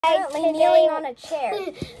Currently kneeling on a chair.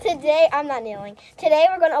 Today, I'm not kneeling. Today,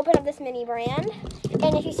 we're going to open up this mini brand.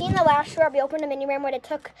 And if you've seen the last short, we opened a mini brand where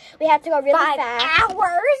we had to go really fast. 5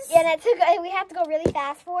 hours? And we had to go really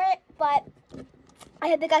fast for it. But I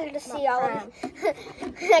hope you guys get to see all of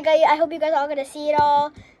it. I hope you guys all get to see it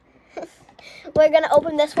all. We're going to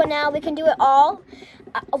open this one now. We can do it all.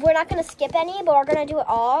 We're not going to skip any, but we're going to do it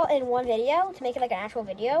all in one video to make it like an actual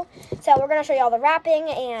video. So we're going to show you all the wrapping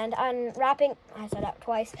and unwrapping. I said that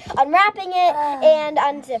twice. Unwrapping it and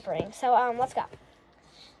unzipping. So let's go.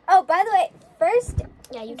 Oh, by the way, first,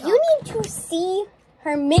 you need to see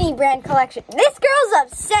her mini brand collection. This girl's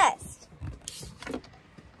obsessed.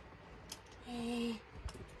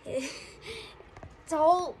 It's a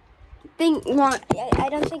whole thing. I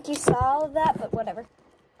don't think you saw all of that, but whatever.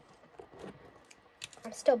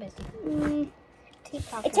 I'm still busy.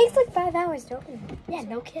 It takes like 5 hours to open them. Yeah,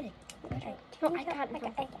 no kidding. Okay. No,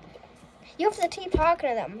 you have to keep talking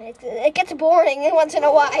to them. It gets boring once in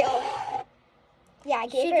a while. Yeah,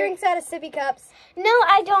 She drinks out of sippy cups. No,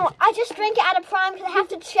 I don't. I just drink it out of Prime because I have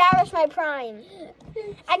to cherish my Prime.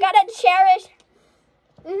 I gotta cherish.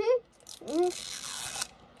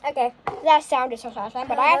 Okay. That sounded so satisfying,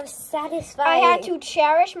 but I had to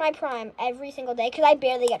cherish my Prime every single day because I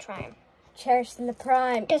barely get Prime. Cherished in the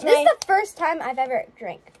Prime. This is the first time I've ever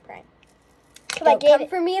drank Prime. So come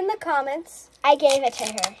for me in the comments. I gave it to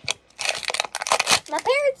her. My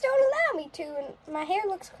parents don't allow me to, and my hair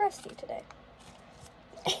looks crusty today.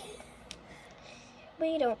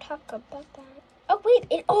 We don't talk about that. Oh wait!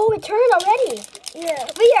 It turned already. Yeah.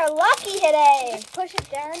 We are lucky today. Just push it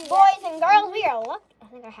down. Boys and girls, we are lucky. I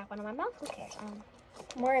think I have one in my mouth. Who cares?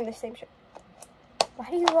 We're in the same shirt. Why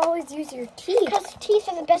do you always use your teeth? Because teeth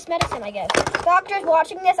are the best medicine, I guess. Doctors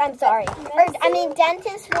watching this, I'm sorry.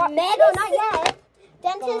 Dentists. No, not yet.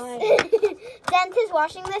 Dentists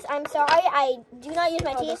watching this, I'm sorry. I do not use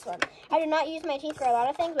my teeth. I do not use my teeth for a lot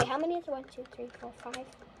of things. Wait, how many is 1, 2, 3, 4, 5?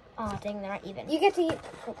 Oh, dang, they're not even. You get to eat.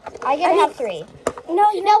 I get to have 3. No,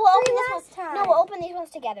 we'll open this one. No, we'll open these ones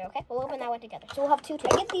together, okay? We'll open that one together. So we'll have 2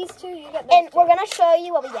 together. I get these 2, you get those. And we're going to show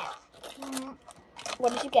you what we get.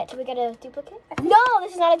 What did you get? Did we get a duplicate? No,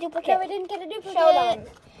 this is not a duplicate. No, we didn't get a duplicate. Show them.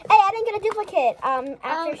 Hey, I didn't get a duplicate.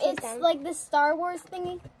 After she's it's done. like the Star Wars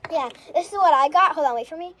thingy. Yeah, this is what I got. Hold on, wait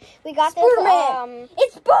for me. We got Spooderman.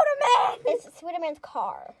 It's Spooderman. It's Spooderman's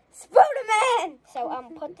car. Spooderman. So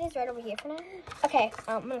put this right over here for now. Okay,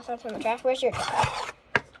 I'm gonna start from the trash. Where's your trash?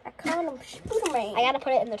 I call him Spooderman. I gotta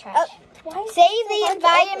put it in the trash. Why save the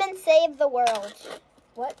environment, save the world.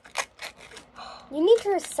 What? You need to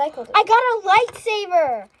recycle it. I got a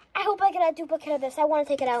lightsaber. I hope I get a duplicate of this. I want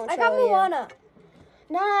to take it out and show you. I got Moana.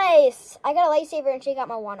 Nice. I got a lightsaber and she got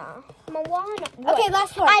Moana. Okay,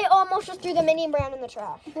 last one. I almost just threw the mini brand in the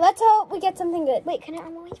trash. Let's hope we get something good. Wait, can I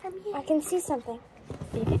wait from here? I can see something.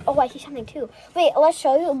 Oh, I see something too. Wait, let's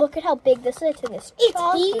show you. Look at how big this is. It's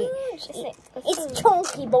huge. It's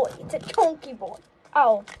chunky, boy. It's a chunky boy.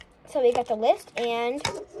 Oh, so we got the list and...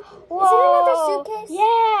 Whoa. Is it another suitcase?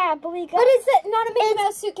 Yeah, but we got... But is it not a Mickey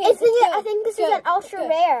Mouse suitcase? I think this is an ultra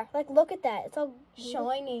rare. Like, look at that. It's all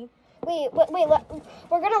shiny. Wait,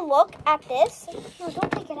 we're gonna look at this. No,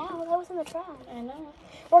 don't take it out. That was in the trash. I know.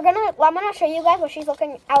 I'm gonna show you guys what she's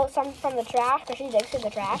looking out from the trash, because she digs through the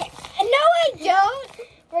trash. No, I don't.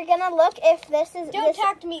 We're gonna look if this is... Don't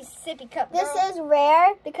talk to me, sippy cup girl. This is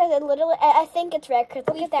rare, because it literally... I think it's rare, because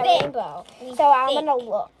look at that rainbow. So I'm gonna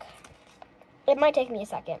look. It might take me a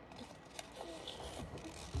second.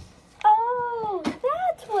 Oh,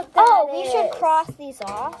 that's what that is. We should cross these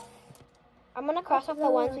off. I'm going to cross off the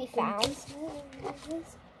ones we found.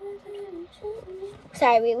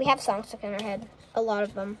 Sorry, we have songs stuck in our head. A lot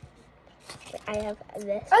of them. I have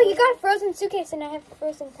this. Oh, you got a frozen suitcase and I have a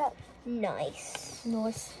frozen cup. Nice.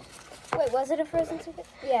 Wait, was it a frozen suitcase?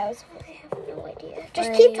 Yeah, it was. I have no idea.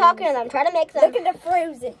 Just keep talking to them. Try to make them. Look at the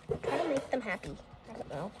frozen. Try to make them happy. I don't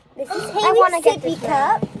know. This is Haley's sippy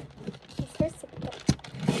cup.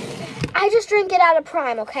 I just drink it out of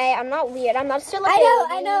Prime, okay? I'm not weird. I'm not still a baby.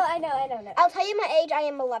 I know. I'll tell you my age. I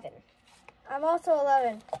am 11. I'm also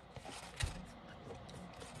 11.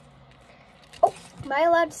 Oh, am I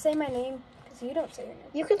allowed to say my name? Because you don't say your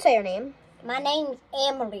name. You can say your name. My name's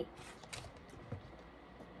Emily.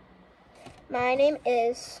 My name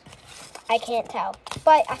is... I can't tell.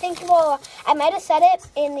 But I think, I might have said it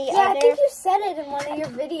in the other... Yeah, I think you said it in one of your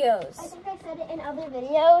videos. I think I said it in other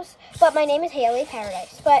videos. But my name is Haley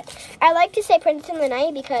Paradise. But I like to say Princess in the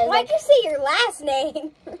Night because... Why'd you say your last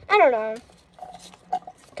name? I don't know.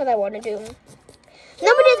 Because I want to do.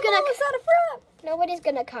 Nobody's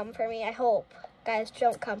gonna come for me, I hope. Guys,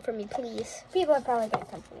 don't come for me, please. People are probably gonna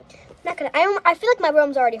come for me. Not gonna. I feel like my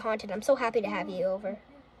room's already haunted. I'm so happy to have you over.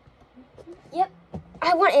 Yep.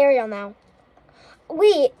 I want Ariel now.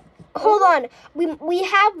 Wait, hold on. We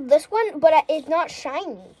have this one, but it's not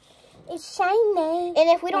shiny. It's shiny. And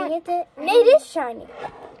if we don't... It is shiny.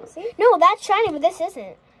 See? No, that's shiny, but this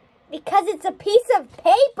isn't. Because it's a piece of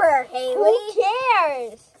paper, Haley. Who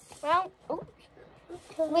cares? Well,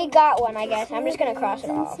 we got one, I guess. I'm just going to cross it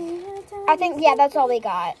off. I think, yeah, that's all we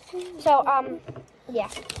got. So, yeah.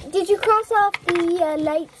 Did you cross off the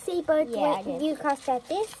lightsaber? Yeah, I did. You crossed out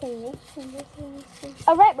this and this and this and this.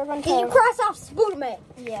 All right, we're going to... Did you cross off Spooderman?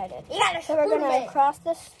 Yeah, I did. You got a So we're going to cross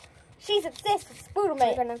this. She's obsessed with We're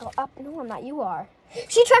Spooderman. going to go up. No, I'm not. You are.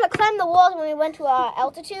 She tried to climb the walls when we went to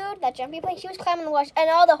altitude, that jumping place. She was climbing the walls, and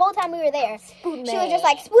the whole time we were there, Spooderman. she was just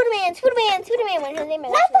like, Spooderman, Spooderman, Spooderman, when her name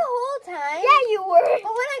is... Not the whole time. Yeah, you were.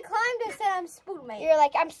 But when I climbed, I said I'm Spooderman. You're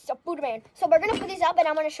like, I'm Spooderman. So we're going to put these up, and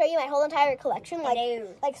I'm going to show you my whole entire collection,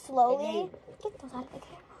 like slowly. Get those out of the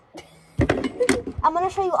camera. I'm going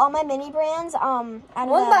to show you all my mini brands. One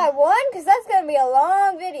by one? Because that's going to be a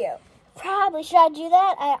long video. Probably. Should I do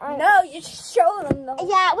that? No, you just show them the whole...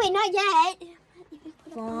 Yeah, wait, not yet.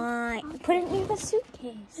 Fine. Put it in the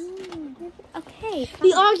suitcase. Okay.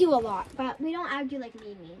 We argue a lot, but we don't argue like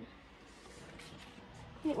me.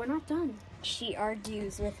 Wait, we're not done. She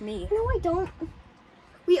argues with me. No, I don't.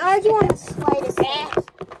 We argue on the slightest thing.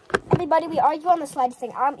 Everybody, we argue on the slightest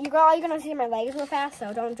thing. You're going to see my legs real fast,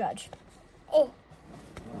 so don't judge.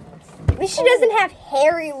 At least she doesn't have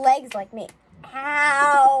hairy legs like me.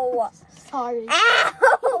 Ow! Sorry.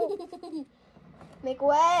 Ow! Make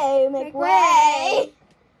way, make way.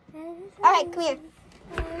 All right, come here.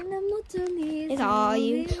 It's all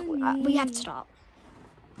you. We have to stop.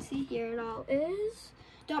 See, here it all is.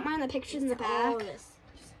 Don't mind the pictures in the back.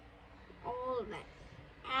 All of it.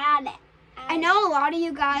 I know a lot of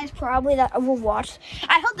you guys probably that will watch.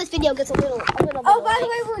 I hope this video gets a little bit. Oh, by the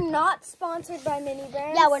way, we're not sponsored by Mini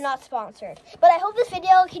Brands. Yeah, we're not sponsored. But I hope this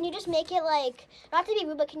video, can you just make it like, not to be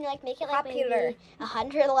rude, but can you like make it like popular? Maybe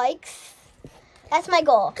 100 likes? That's my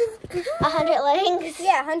goal. 100 likes.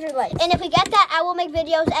 Yeah, 100 likes. And if we get that, I will make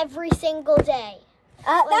videos every single day.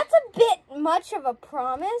 That's a bit much of a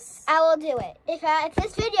promise. I will do it. If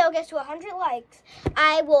this video gets to 100 likes,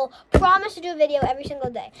 I will promise to do a video every single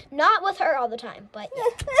day. Not with her all the time, but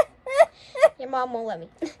your mom won't let me.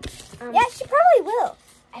 Yeah, she probably will.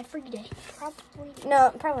 Every day. Probably.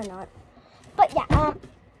 No, probably not. But yeah,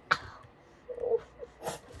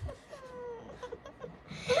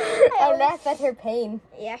 I laugh at her pain.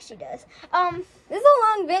 yeah, she does. This is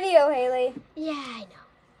a long video, Haley. Yeah, I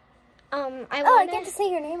know. I get to say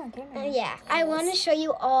your name on camera. Yeah, I want to show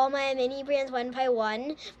you all my mini brands one by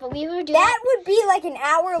one, but we will do that would be like an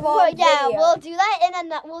hour-long yeah, video. we'll do that,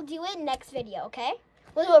 and then we'll do it next video, okay?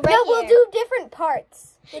 We'll do it right we'll do different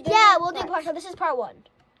parts. We'll do parts. So this is part one.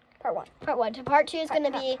 Part one. Part one. So part two is going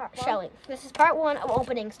to be showing. This is part one of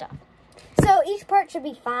opening stuff. So each part should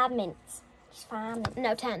be 5 minutes. Just 5 minutes.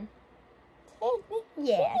 No, 10. 10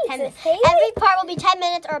 Yeah, 10 minutes. Haley. Every part will be 10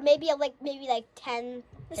 minutes, or maybe like 10.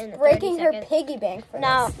 Just breaking her piggy bank for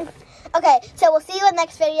No. this. Okay, so we'll see you in the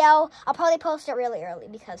next video. I'll probably post it really early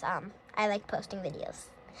because I like posting videos.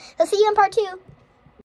 So see you in part 2.